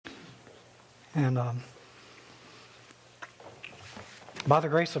And by the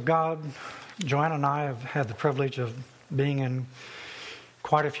grace of God, Joanna and I have had the privilege of being in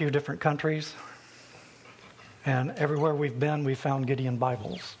quite a few different countries. And everywhere we've been, we've found Gideon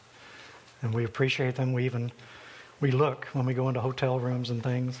Bibles. And we appreciate them. We look when we go into hotel rooms and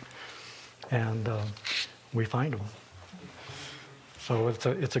things, and we find them. So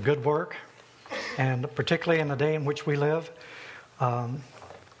it's a good work. And particularly in the day in which we live,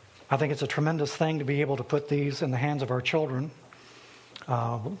 I think it's a tremendous thing to be able to put these in the hands of our children.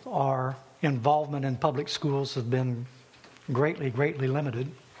 Our involvement in public schools has been greatly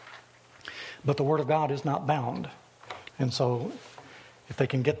limited. But the Word of God is not bound. And so if they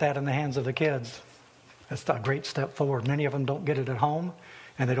can get that in the hands of the kids, that's a great step forward. Many of them don't get it at home,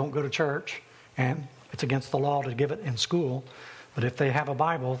 and they don't go to church, and it's against the law to give it in school. But if they have a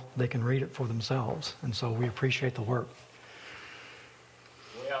Bible, they can read it for themselves. And so we appreciate the work.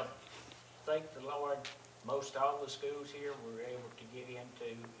 Well, thank the Lord, most all the schools here we're able to get into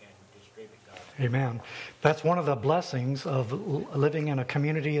and distribute God's Word. Amen. That's one of the blessings of living in a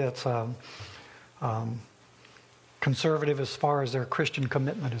community that's conservative as far as their Christian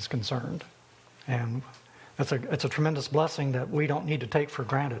commitment is concerned. And it's a tremendous blessing that we don't need to take for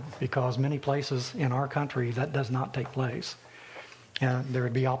granted, because many places in our country that does not take place. And there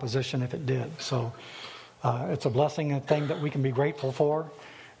would be opposition if it did. So it's a blessing, a thing that we can be grateful for,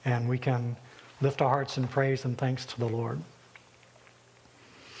 and we can lift our hearts in praise and thanks to the Lord.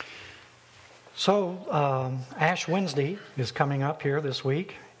 So Ash Wednesday is coming up here this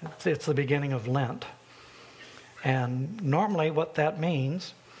week. It's the beginning of Lent. And normally what that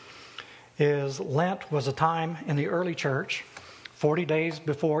means is Lent was a time in the early church, 40 days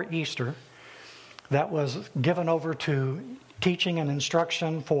before Easter, that was given over to teaching and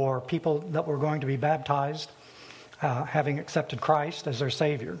instruction for people that were going to be baptized, having accepted Christ as their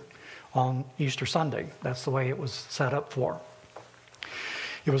Savior on Easter Sunday. That's the way it was set up for.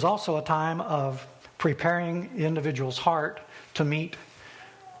 It was also a time of preparing the individual's heart to meet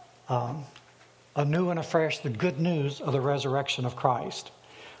anew and afresh the good news of the resurrection of Christ,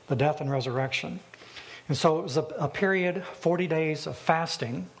 the death and resurrection. And so it was a period, 40 days of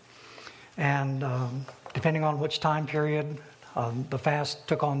fasting, and depending on which time period, the fast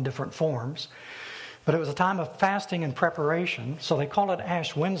took on different forms. But it was a time of fasting and preparation, so they call it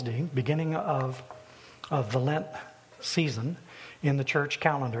Ash Wednesday, beginning of the Lent season in the church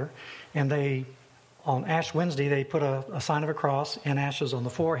calendar. And on Ash Wednesday, they put a sign of a cross and ashes on the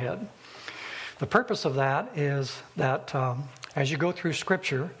forehead. The purpose of that is that as you go through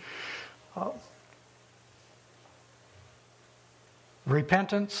Scripture,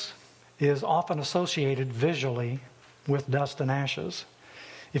 repentance is often associated visually with dust and ashes.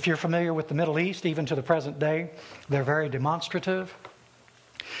 If you're familiar with the Middle East, even to the present day, they're very demonstrative.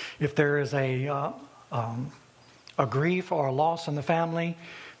 If there is a grief or a loss in the family,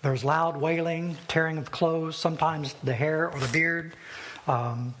 there's loud wailing, tearing of clothes, sometimes the hair or the beard.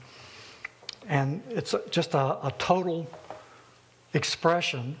 And it's just a total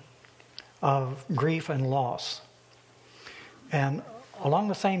expression of grief and loss. And along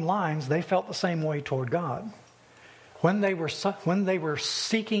the same lines, they felt the same way toward God. When they were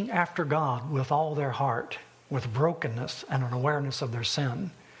seeking after God with all their heart, with brokenness and an awareness of their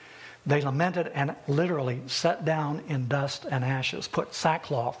sin, they lamented and literally sat down in dust and ashes, put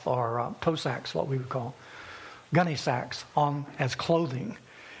sackcloth or toe sacks, what we would call gunny sacks, on as clothing,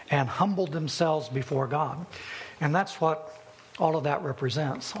 and humbled themselves before God. And that's what all of that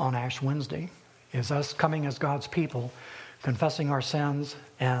represents on Ash Wednesday, is us coming as God's people, confessing our sins,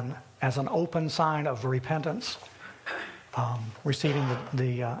 and as an open sign of repentance, receiving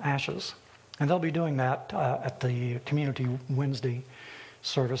the ashes. And they'll be doing that at the Community Wednesday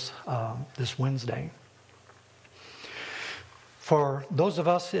service this Wednesday. For those of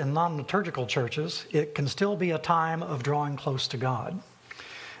us in non-liturgical churches, it can still be a time of drawing close to God.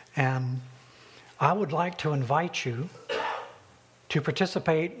 And I would like to invite you to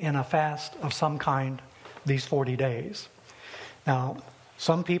participate in a fast of some kind these 40 days. Now,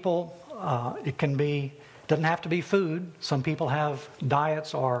 some people, doesn't have to be food. Some people have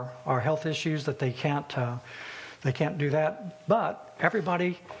diets or health issues that they can't do that. But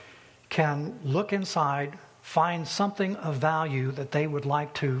everybody can look inside, find something of value that they would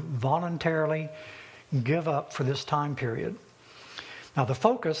like to voluntarily give up for this time period. Now, the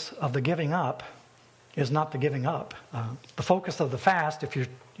focus of the giving up is not the giving up. The focus of the fast, if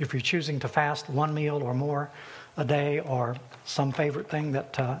you're choosing to fast one meal or more a day, or some favorite thing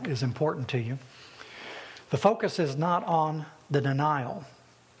that is important to you, the focus is not on the denial.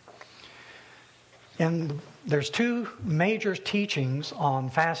 In there's two major teachings on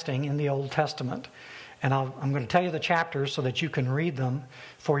fasting in the Old Testament. And I'm going to tell you the chapters so that you can read them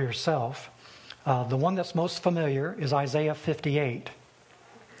for yourself. The one that's most familiar is Isaiah 58.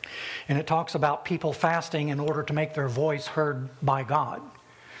 And it talks about people fasting in order to make their voice heard by God.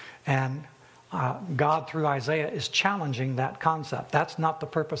 And God, through Isaiah, is challenging that concept. That's not the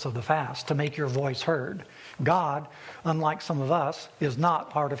purpose of the fast, to make your voice heard. God, unlike some of us, is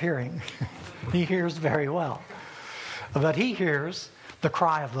not hard of hearing. He hears very well. But he hears the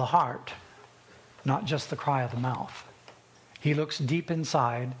cry of the heart, not just the cry of the mouth. He looks deep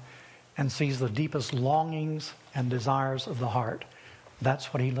inside and sees the deepest longings and desires of the heart.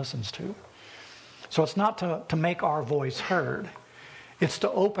 That's what he listens to. So it's not to make our voice heard. It's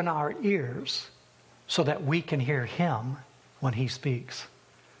to open our ears so that we can hear him when he speaks.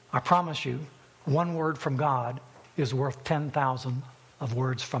 I promise you, one word from God is worth 10,000 of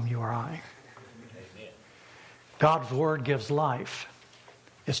words from you or I. God's word gives life.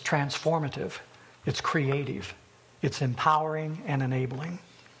 It's transformative. It's creative. It's empowering and enabling.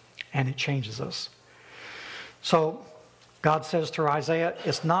 And it changes us. So God says through Isaiah,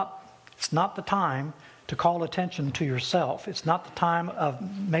 it's not the time to call attention to yourself. It's not the time of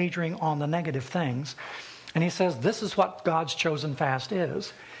majoring on the negative things. And he says this is what God's chosen fast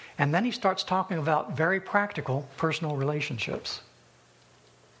is. And then he starts talking about very practical personal relationships.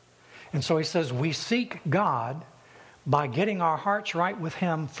 And so he says we seek God by getting our hearts right with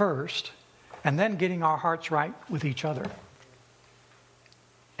him first, and then getting our hearts right with each other.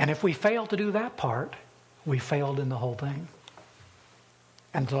 And if we fail to do that part, we failed in the whole thing.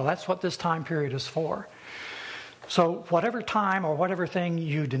 And so that's what this time period is for. So whatever time or whatever thing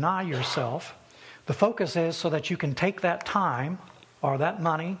you deny yourself, the focus is so that you can take that time or that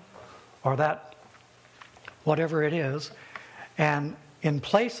money or that whatever it is, and in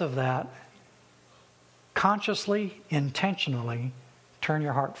place of that, consciously, intentionally turn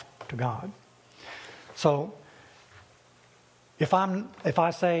your heart to God. So if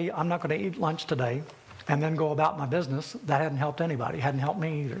I say I'm not going to eat lunch today and then go about my business, that hadn't helped anybody. It hadn't helped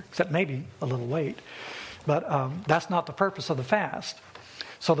me either, except maybe a little weight. But that's not the purpose of the fast.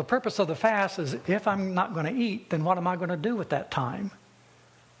 So the purpose of the fast is if I'm not going to eat, then what am I going to do with that time?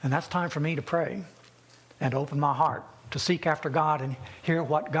 And that's time for me to pray and open my heart, to seek after God and hear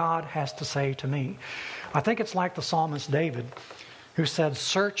what God has to say to me. I think it's like the psalmist David, who said,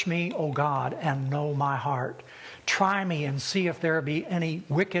 "Search me, O God, and know my heart. Try me and see if there be any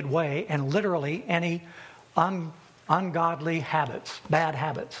wicked way," and literally any ungodly habits, bad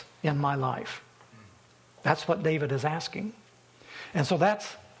habits in my life. That's what David is asking. And so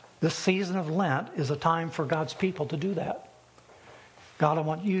this season of Lent is a time for God's people to do that. God, I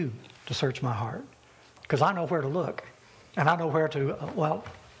want you to search my heart, because I know where to look. And I know where to,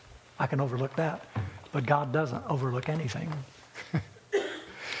 I can overlook that. But God doesn't overlook anything.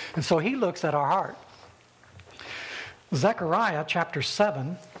 And so he looks at our heart. Zechariah chapter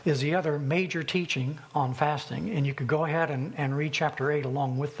 7 is the other major teaching on fasting. And you could go ahead and read chapter 8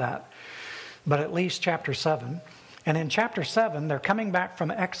 along with that. But at least chapter 7. And in chapter 7, they're coming back from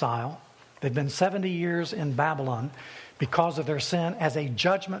exile. They've been 70 years in Babylon because of their sin as a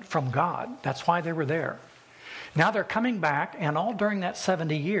judgment from God. That's why they were there. Now they're coming back, and all during that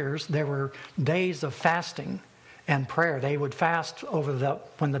 70 years, there were days of fasting and prayer. They would fast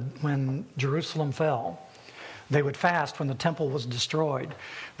when Jerusalem fell. They would fast when the temple was destroyed.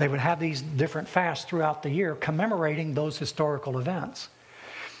 They would have these different fasts throughout the year commemorating those historical events.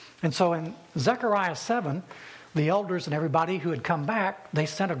 And so in Zechariah 7, the elders and everybody who had come back, they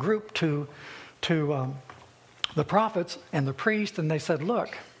sent a group to the prophets and the priests, and they said,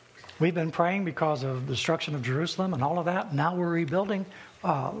 "Look, we've been praying because of the destruction of Jerusalem and all of that. Now we're rebuilding.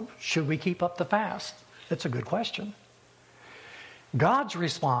 Should we keep up the fast?" It's a good question. God's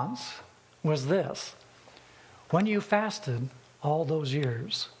response was this: when you fasted all those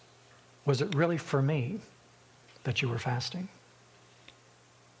years, was it really for me that you were fasting?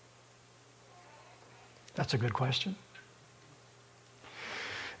 That's a good question.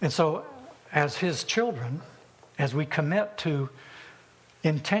 And so, as his children, as we commit to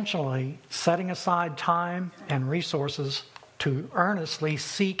intentionally setting aside time and resources to earnestly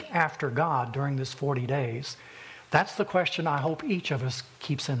seek after God during this 40 days, that's the question I hope each of us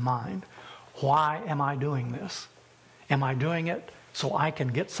keeps in mind. Why am I doing this? Am I doing it so I can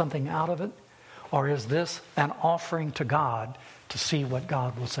get something out of it? Or is this an offering to God to see what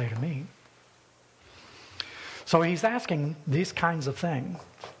God will say to me? So he's asking these kinds of things.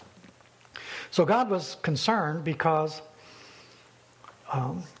 So God was concerned because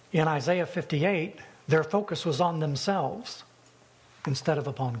in Isaiah 58, their focus was on themselves instead of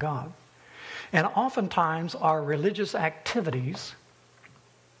upon God. And oftentimes our religious activities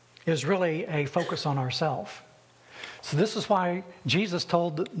is really a focus on ourselves. So this is why Jesus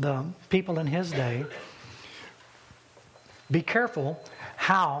told the people in his day, be careful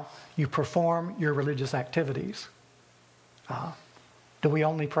how you perform your religious activities. Do we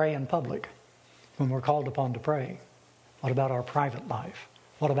only pray in public when we're called upon to pray? What about our private life?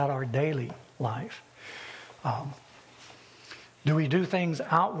 What about our daily life? Do we do things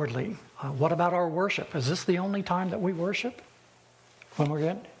outwardly? What about our worship? Is this the only time that we worship? When we're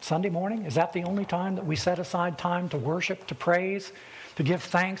in Sunday morning? Is that the only time that we set aside time to worship, to praise, to give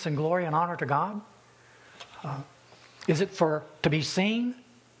thanks and glory and honor to God? Is it to be seen?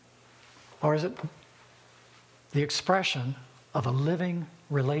 Or is it the expression of a living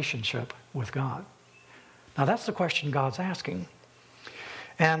relationship with God? Now that's the question God's asking.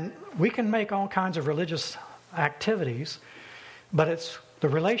 And we can make all kinds of religious activities, but it's the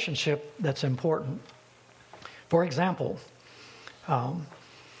relationship that's important. For example,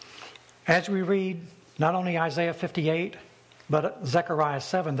 as we read not only Isaiah 58, but Zechariah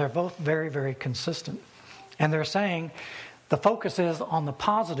 7, they're both very, very consistent. And they're saying the focus is on the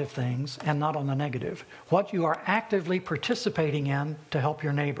positive things and not on the negative. What you are actively participating in to help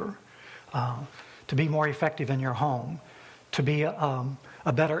your neighbor, to be more effective in your home, to be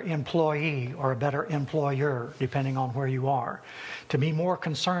a better employee or a better employer, depending on where you are, to be more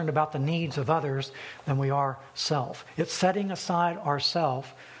concerned about the needs of others than we are self. It's setting aside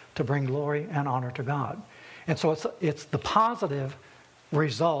ourself to bring glory and honor to God. And so it's the positive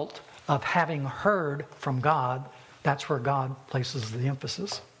result of having heard from God. That's where God places the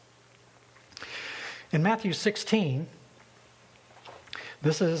emphasis. In Matthew 16,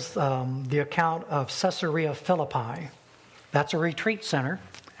 this is the account of Caesarea Philippi. That's a retreat center.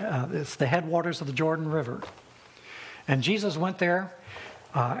 It's the headwaters of the Jordan River. And Jesus went there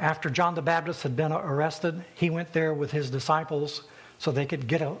after John the Baptist had been arrested. He went there with his disciples so they could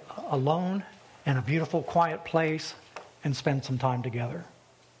get alone in a beautiful, quiet place and spend some time together.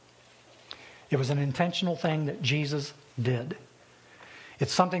 It was an intentional thing that Jesus did.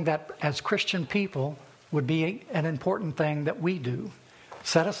 It's something that, as Christian people, would be an important thing that we do.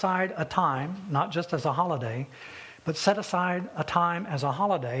 Set aside a time, not just as a holiday, but set aside a time as a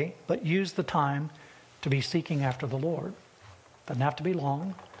holiday, but use the time to be seeking after the Lord. Doesn't have to be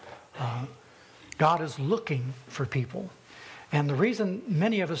long. God is looking for people. And the reason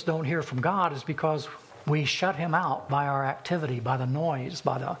many of us don't hear from God is because we shut him out by our activity, by the noise,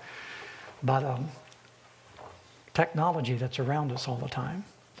 by the technology that's around us all the time,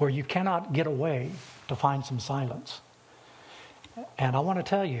 where you cannot get away to find some silence. And I want to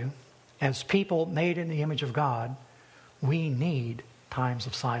tell you, as people made in the image of God, we need times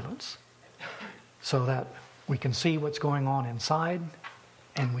of silence so that we can see what's going on inside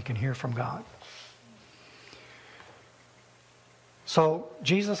and we can hear from God. So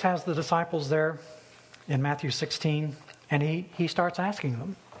Jesus has the disciples there in Matthew 16, and he starts asking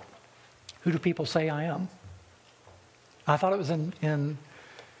them, who do people say I am? I thought it was in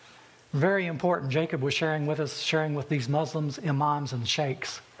very important. Jacob was sharing with these Muslims, imams and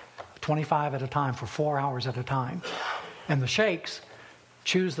sheikhs, 25 at a time for 4 hours at a time. And the sheikhs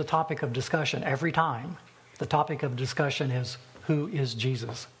choose the topic of discussion every time. The topic of discussion is, who is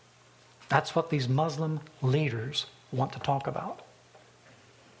Jesus? That's what these Muslim leaders want to talk about.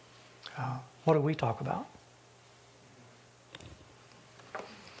 What do we talk about?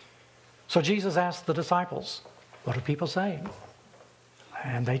 So Jesus asked the disciples, what are people saying?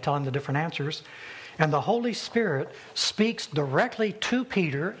 And they tell him the different answers. And the Holy Spirit speaks directly to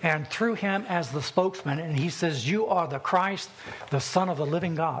Peter and through him as the spokesman. And he says, you are the Christ, the Son of the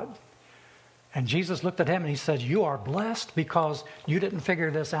living God. And Jesus looked at him and he said, you are blessed because you didn't figure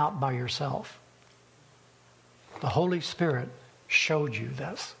this out by yourself. The Holy Spirit showed you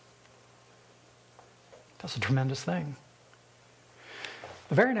this. That's a tremendous thing.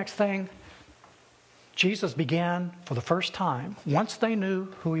 The very next thing, Jesus began for the first time, once they knew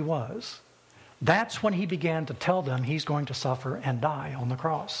who he was, that's when he began to tell them he's going to suffer and die on the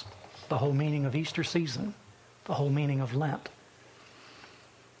cross. The whole meaning of Easter season, the whole meaning of Lent.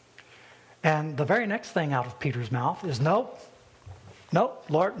 And the very next thing out of Peter's mouth is, no,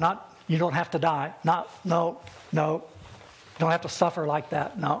 Lord, not, you don't have to die. No, don't have to suffer like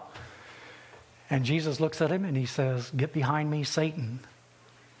that, no. And Jesus looks at him and he says, get behind me, Satan.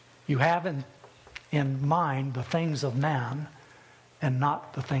 You have in mind the things of man and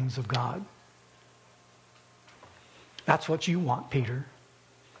not the things of God. That's what you want, Peter.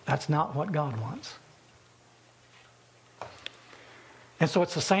 That's not what God wants. And so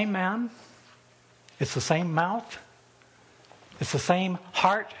it's the same man. It's the same mouth. It's the same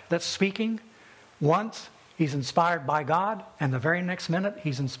heart that's speaking. Once he's inspired by God, and the very next minute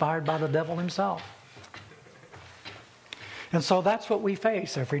he's inspired by the devil himself. And so that's what we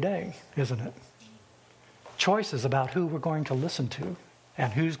face every day, isn't it? Choices about who we're going to listen to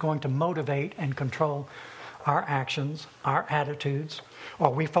and who's going to motivate and control our actions, our attitudes.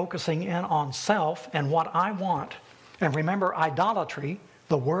 Are we focusing in on self and what I want? And remember, idolatry,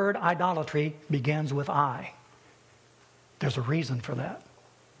 the word idolatry begins with I. There's a reason for that.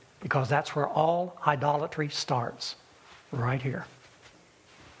 Because that's where all idolatry starts, right here.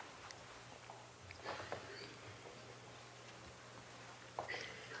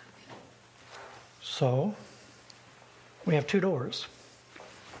 So, we have 2 doors.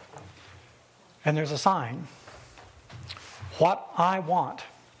 And there's a sign. What I want.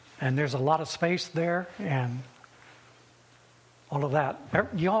 And there's a lot of space there and all of that.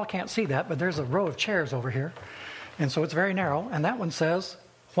 You all can't see that, but there's a row of chairs over here. And so it's very narrow. And that one says,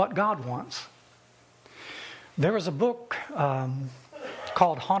 what God wants. There was a book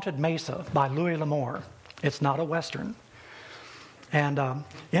called Haunted Mesa by Louis L'Amour. It's not a Western. And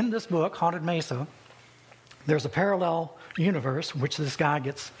in this book, Haunted Mesa, there's a parallel universe which this guy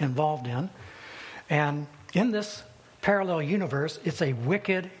gets involved in. And in this parallel universe, it's a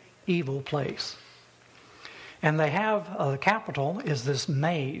wicked, evil place. And they have, the capital is this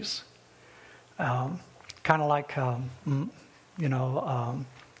maze. Kind of like,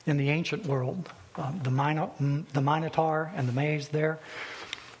 in the ancient world, the Minotaur and the maze there.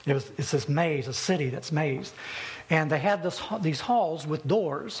 It's this maze, a city that's mazed. And they had these halls with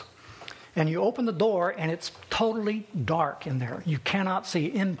doors. And you open the door and it's totally dark in there. You cannot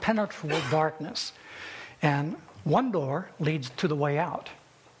see, impenetrable darkness. And one door leads to the way out.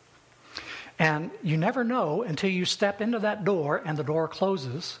 And you never know until you step into that door and the door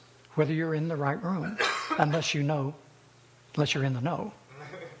closes whether you're in the right room, unless you're in the know.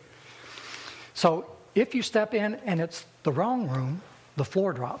 So if you step in and it's the wrong room, the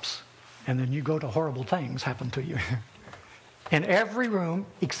floor drops. And then you go to horrible things happen to you. In every room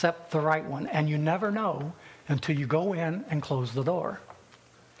except the right one. And you never know until you go in and close the door.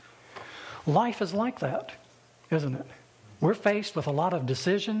 Life is like that, isn't it? We're faced with a lot of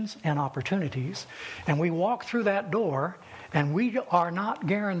decisions and opportunities. And we walk through that door and we are not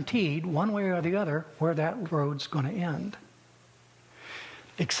guaranteed one way or the other where that road's going to end.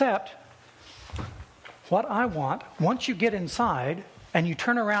 Except what I want, once you get inside and you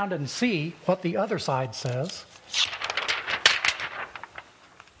turn around and see what the other side says,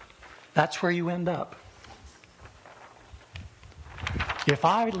 that's where you end up. If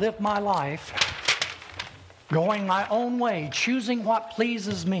I live my life going my own way, choosing what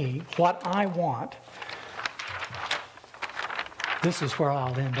pleases me, what I want, this is where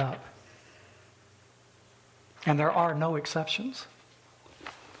I'll end up. And there are no exceptions.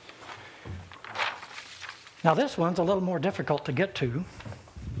 Now this one's a little more difficult to get to.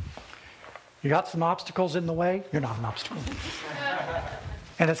 You got some obstacles in the way? You're not an obstacle.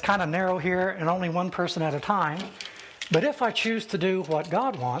 And it's kind of narrow here and only one person at a time. But if I choose to do what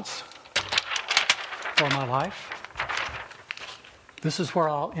God wants for my life, this is where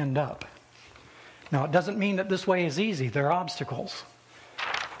I'll end up. Now, it doesn't mean that this way is easy. There are obstacles.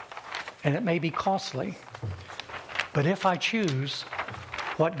 And it may be costly. But if I choose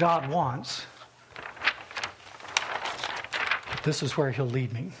what God wants, this is where He'll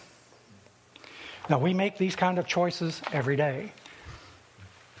lead me. Now, we make these kind of choices every day.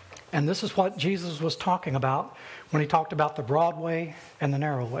 And this is what Jesus was talking about when He talked about the broad way and the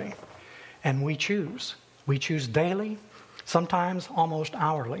narrow way. And we choose. We choose daily, sometimes almost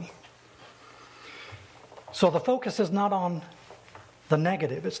hourly. So the focus is not on the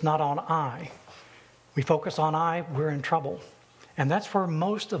negative. It's not on I. We focus on I, we're in trouble. And that's where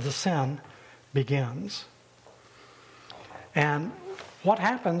most of the sin begins. And what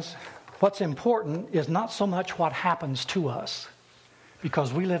happens, what's important is not so much what happens to us,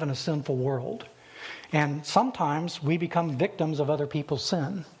 because we live in a sinful world. And sometimes we become victims of other people's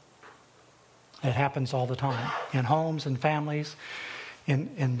sin. It happens all the time, in homes and families,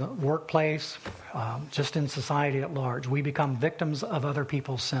 in the workplace, just in society at large. We become victims of other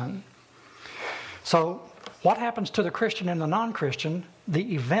people's sin. So what happens to the Christian and the non-Christian,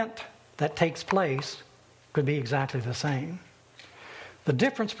 the event that takes place could be exactly the same. The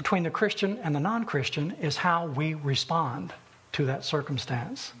difference between the Christian and the non-Christian is how we respond to that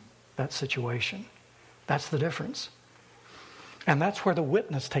circumstance, that situation. That's the difference. And that's where the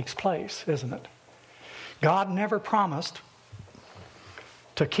witness takes place, isn't it? God never promised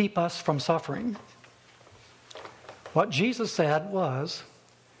to keep us from suffering. What Jesus said was,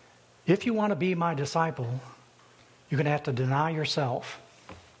 if you want to be my disciple, you're going to have to deny yourself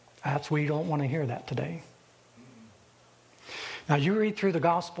We don't want to hear that today. Now you read through the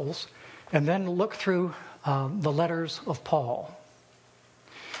Gospels and then look through the letters of Paul.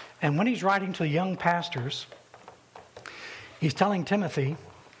 And when he's writing to the young pastors, he's telling Timothy,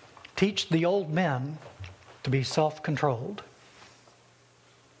 teach the old men to be self-controlled.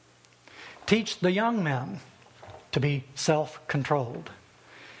 Teach the young men to be self-controlled.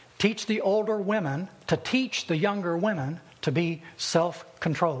 Teach the older women to teach the younger women to be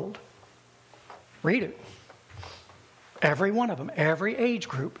self-controlled. Read it. Every one of them, every age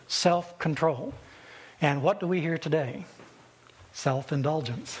group, self-control. And what do we hear today?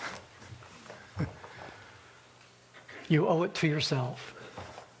 Self-indulgence. You owe it to yourself.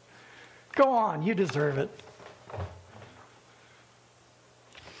 Go on, you deserve it.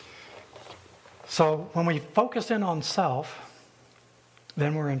 So when we focus in on self,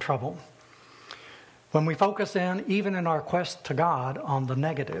 then we're in trouble. When we focus in, even in our quest to God, on the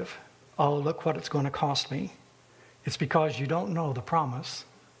negative, oh, look what it's going to cost me. It's because you don't know the promise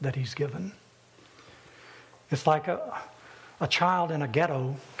that He's given. It's like a child in a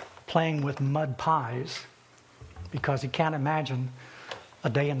ghetto playing with mud pies because he can't imagine a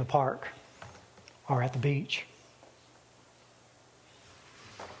day in the park or at the beach.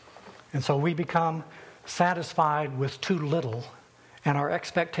 And so we become satisfied with too little, and our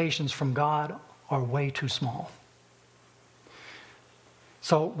expectations from God are way too small.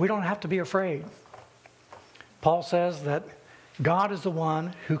 So we don't have to be afraid. Paul says that God is the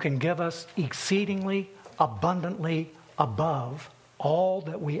one who can give us exceedingly abundantly above all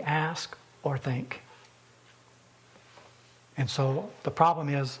that we ask or think. And so the problem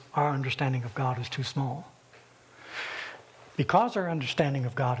is our understanding of God is too small. Because our understanding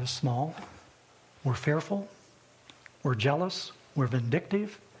of God is small, we're fearful, we're jealous, we're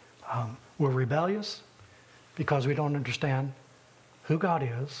vindictive, we're rebellious, because we don't understand who God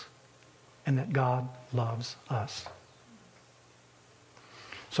is and that God loves us.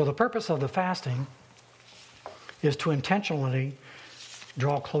 So the purpose of the fasting is to intentionally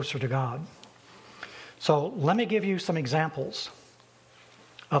draw closer to God. So let me give you some examples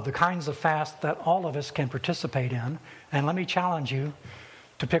of the kinds of fast that all of us can participate in, and let me challenge you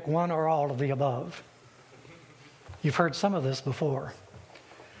to pick one or all of the above. You've heard some of this before.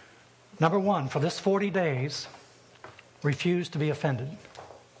 Number one, for this 40 days, refuse to be offended.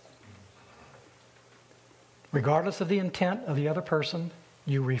 Regardless of the intent of the other person,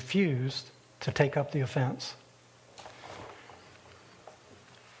 you refuse to take up the offense.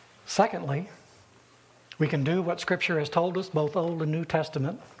 Secondly, we can do what Scripture has told us, both Old and New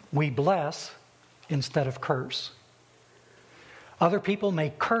Testament. We bless instead of curse. Other people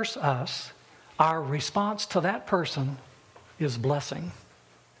may curse us. Our response to that person is blessing.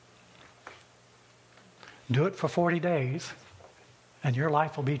 Do it for 40 days, and your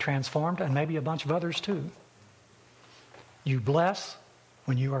life will be transformed, and maybe a bunch of others too. You bless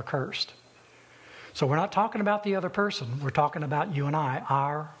when you are cursed. So we're not talking about the other person. We're talking about you and I,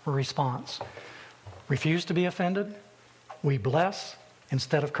 our response. Refuse to be offended. We bless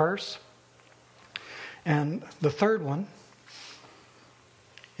instead of curse. And the third one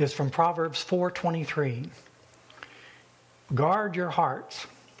is from Proverbs 4:23. Guard your hearts.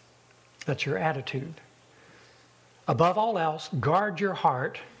 That's your attitude. Above all else, guard your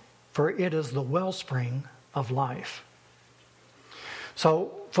heart, for it is the wellspring of life.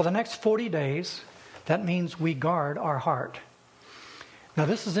 So for the next 40 days, that means we guard our heart. Now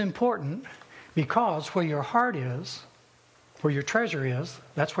this is important because where your heart is, where your treasure is,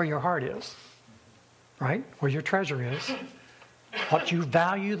 that's where your heart is. Right? Where your treasure is, what you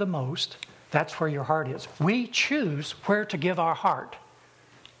value the most, that's where your heart is. We choose where to give our heart.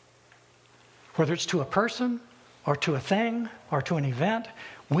 Whether it's to a person or to a thing or to an event,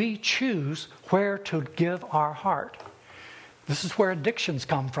 we choose where to give our heart. This is where addictions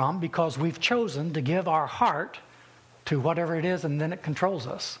come from, because we've chosen to give our heart to whatever it is, and then it controls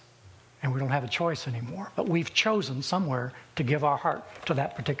us. And we don't have a choice anymore. But we've chosen somewhere to give our heart to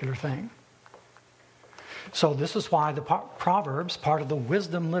that particular thing. So this is why the Proverbs, part of the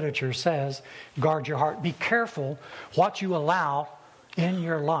wisdom literature, says, guard your heart. Be careful what you allow in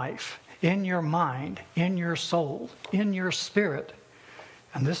your life, in your mind, in your soul, in your spirit.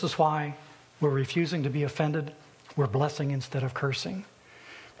 And this is why we're refusing to be offended. We're blessing instead of cursing,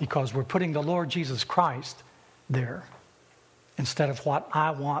 because we're putting the Lord Jesus Christ there instead of what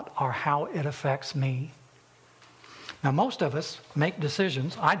I want or how it affects me. Now, most of us make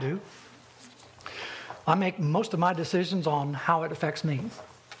decisions. I do. I make most of my decisions on how it affects me.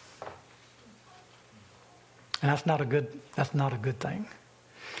 And that's not a good thing.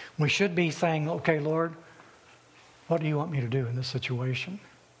 We should be saying, okay, Lord, what do you want me to do in this situation?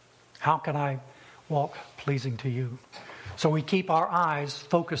 How can I walk pleasing to you? So we keep our eyes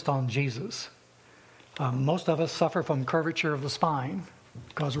focused on Jesus. Most of us suffer from curvature of the spine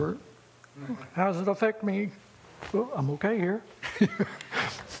because how does it affect me? Well, I'm okay here.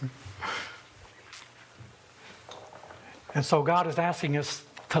 And so God is asking us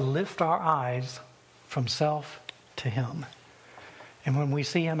to lift our eyes from self to Him. And when we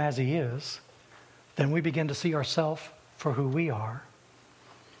see Him as He is, then we begin to see ourselves for who we are.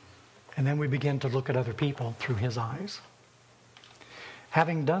 And then we begin to look at other people through His eyes.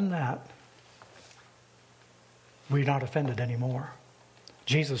 Having done that, we're not offended anymore.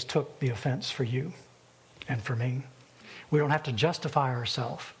 Jesus took the offense for you and for me. We don't have to justify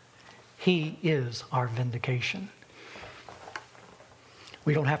ourselves. He is our vindication.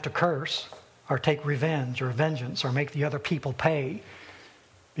 We don't have to curse or take revenge or vengeance or make the other people pay,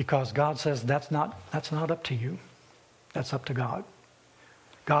 because God says that's not up to you. That's up to God.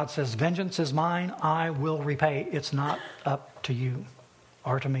 God says, vengeance is mine, I will repay. It's not up to you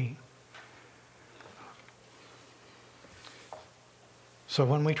or to me. So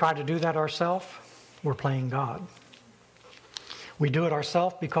when we try to do that ourselves, we're playing God. We do it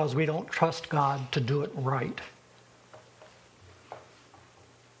ourselves because we don't trust God to do it right.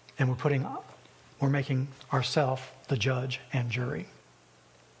 And we're making ourselves the judge and jury.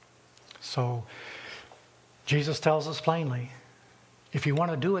 So Jesus tells us plainly, if you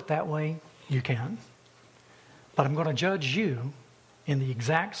want to do it that way, you can. But I'm going to judge you in the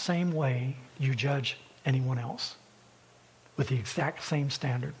exact same way you judge anyone else, with the exact same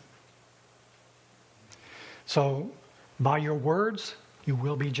standard. So by your words, you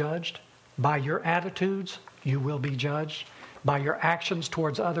will be judged. By your attitudes, you will be judged. By your actions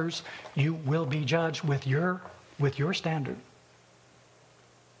towards others, you will be judged with your standard.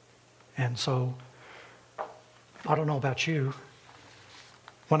 And so, I don't know about you,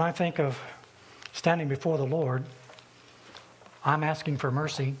 when I think of standing before the Lord, I'm asking for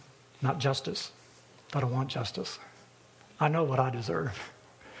mercy, not justice. I don't want justice. I know what I deserve.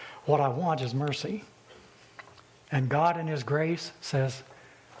 What I want is mercy. And God in His grace says,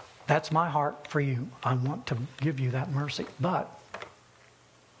 that's my heart for you. I want to give you that mercy. But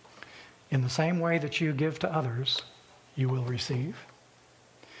in the same way that you give to others, you will receive.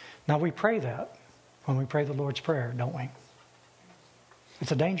 Now we pray that when we pray the Lord's Prayer, don't we?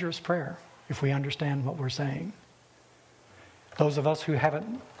 It's a dangerous prayer if we understand what we're saying. Those of us who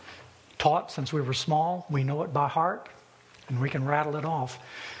haven't taught since we were small, we know it by heart and we can rattle it off.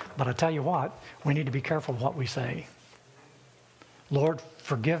 But I tell you what, we need to be careful what we say. Lord,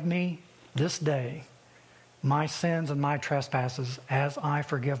 forgive me this day my sins and my trespasses as I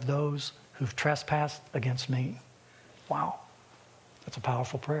forgive those who've trespassed against me. Wow. That's a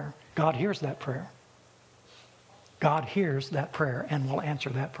powerful prayer. God hears that prayer. God hears that prayer and will answer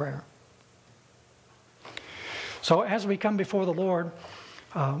that prayer. So as we come before the Lord,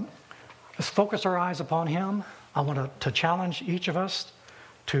 let's focus our eyes upon Him. I want to challenge each of us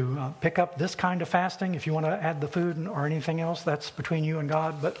to pick up this kind of fasting. If you want to add the food or anything else, that's between you and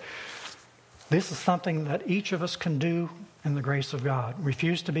God. But this is something that each of us can do in the grace of God.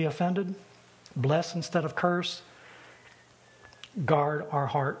 Refuse to be offended. Bless instead of curse. Guard our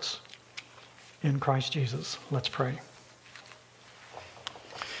hearts in Christ Jesus. Let's pray.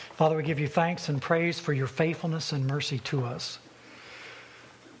 Father, we give you thanks and praise for your faithfulness and mercy to us.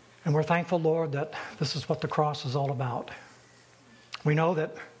 And we're thankful, Lord, that this is what the cross is all about. We know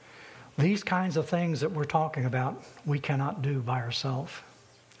that these kinds of things that we're talking about, we cannot do by ourselves.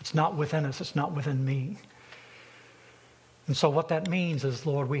 It's not within us. It's not within me. And so what that means is,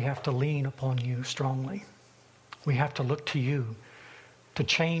 Lord, we have to lean upon you strongly. We have to look to you to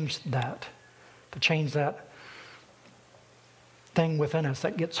change that thing within us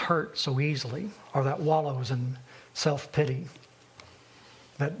that gets hurt so easily, or that wallows in self-pity,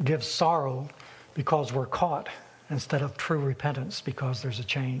 that gives sorrow because we're caught, instead of true repentance because there's a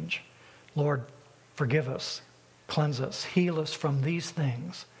change. Lord, forgive us, cleanse us, heal us from these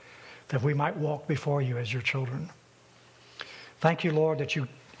things, that we might walk before you as your children. Thank you, Lord, that you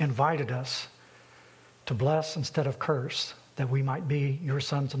invited us to bless instead of curse, that we might be your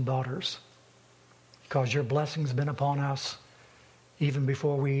sons and daughters, because your blessing's been upon us even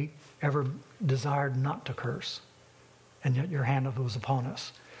before we ever desired not to curse, and yet your hand was upon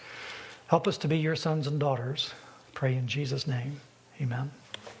us. Help us to be your sons and daughters. Pray in Jesus' name. Amen.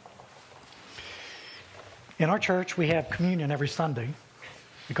 In our church, we have communion every Sunday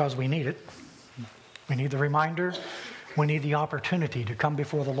because we need it. We need the reminder. We need the opportunity to come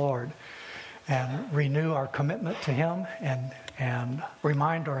before the Lord and renew our commitment to Him and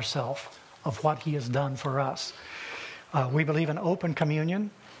remind ourselves of what He has done for us. We believe in open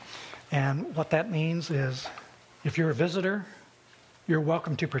communion. And what that means is if you're a visitor, you're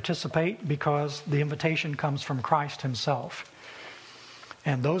welcome to participate because the invitation comes from Christ himself.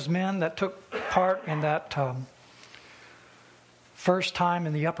 And those men that took part in that first time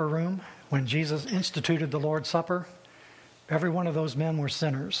in the upper room when Jesus instituted the Lord's Supper, every one of those men were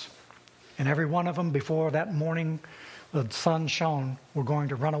sinners. And every one of them, before that morning the sun shone, were going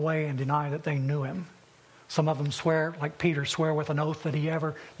to run away and deny that they knew him. Some of them swear, like Peter, swear with an oath that he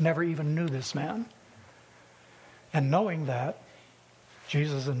never even knew this man. And knowing that,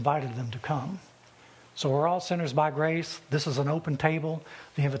 Jesus invited them to come. So we're all sinners by grace. This is an open table.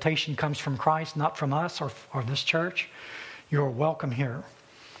 The invitation comes from Christ, not from us or this church. You're welcome here.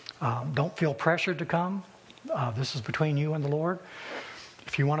 Don't feel pressured to come. This is between you and the Lord.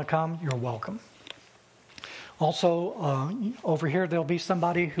 If you want to come, you're welcome. Also, over here, there'll be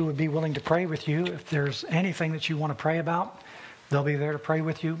somebody who would be willing to pray with you. If there's anything that you want to pray about, they'll be there to pray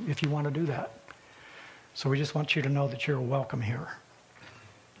with you if you want to do that. So we just want you to know that you're welcome here.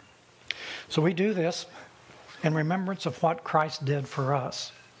 So we do this in remembrance of what Christ did for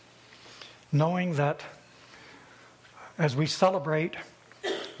us, knowing that as we celebrate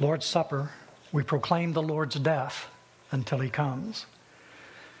Lord's Supper, we proclaim the Lord's death until he comes.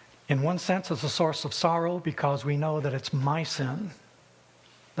 In one sense, it's a source of sorrow because we know that it's my sin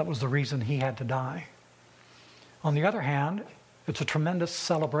that was the reason he had to die. On the other hand, it's a tremendous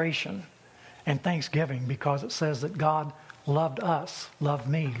celebration and thanksgiving because it says that God loved us, loved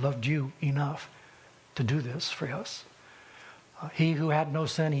me, loved you enough to do this for us. He who had no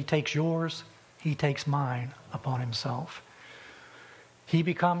sin, he takes yours, he takes mine upon himself. He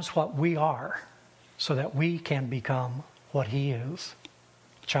becomes what we are so that we can become what he is,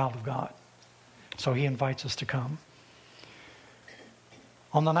 a child of God. So he invites us to come.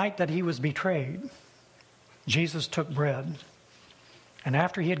 On the night that he was betrayed, Jesus took bread, and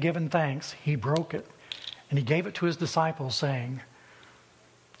after he had given thanks, he broke it, and he gave it to his disciples, saying,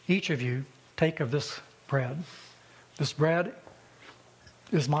 "Each of you take of this bread. This bread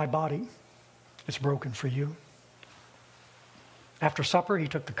is my body. It's broken for you." After supper, he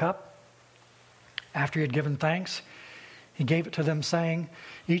took the cup. After he had given thanks, he gave it to them, saying,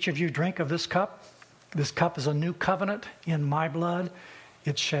 "Each of you drink of this cup. This cup is a new covenant in my blood.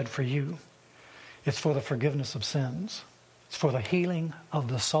 It's shed for you. It's for the forgiveness of sins. It's for the healing of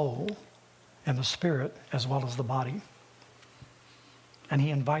the soul and the spirit as well as the body." And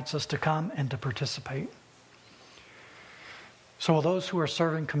he invites us to come and to participate. So will those who are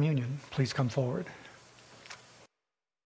serving communion please come forward?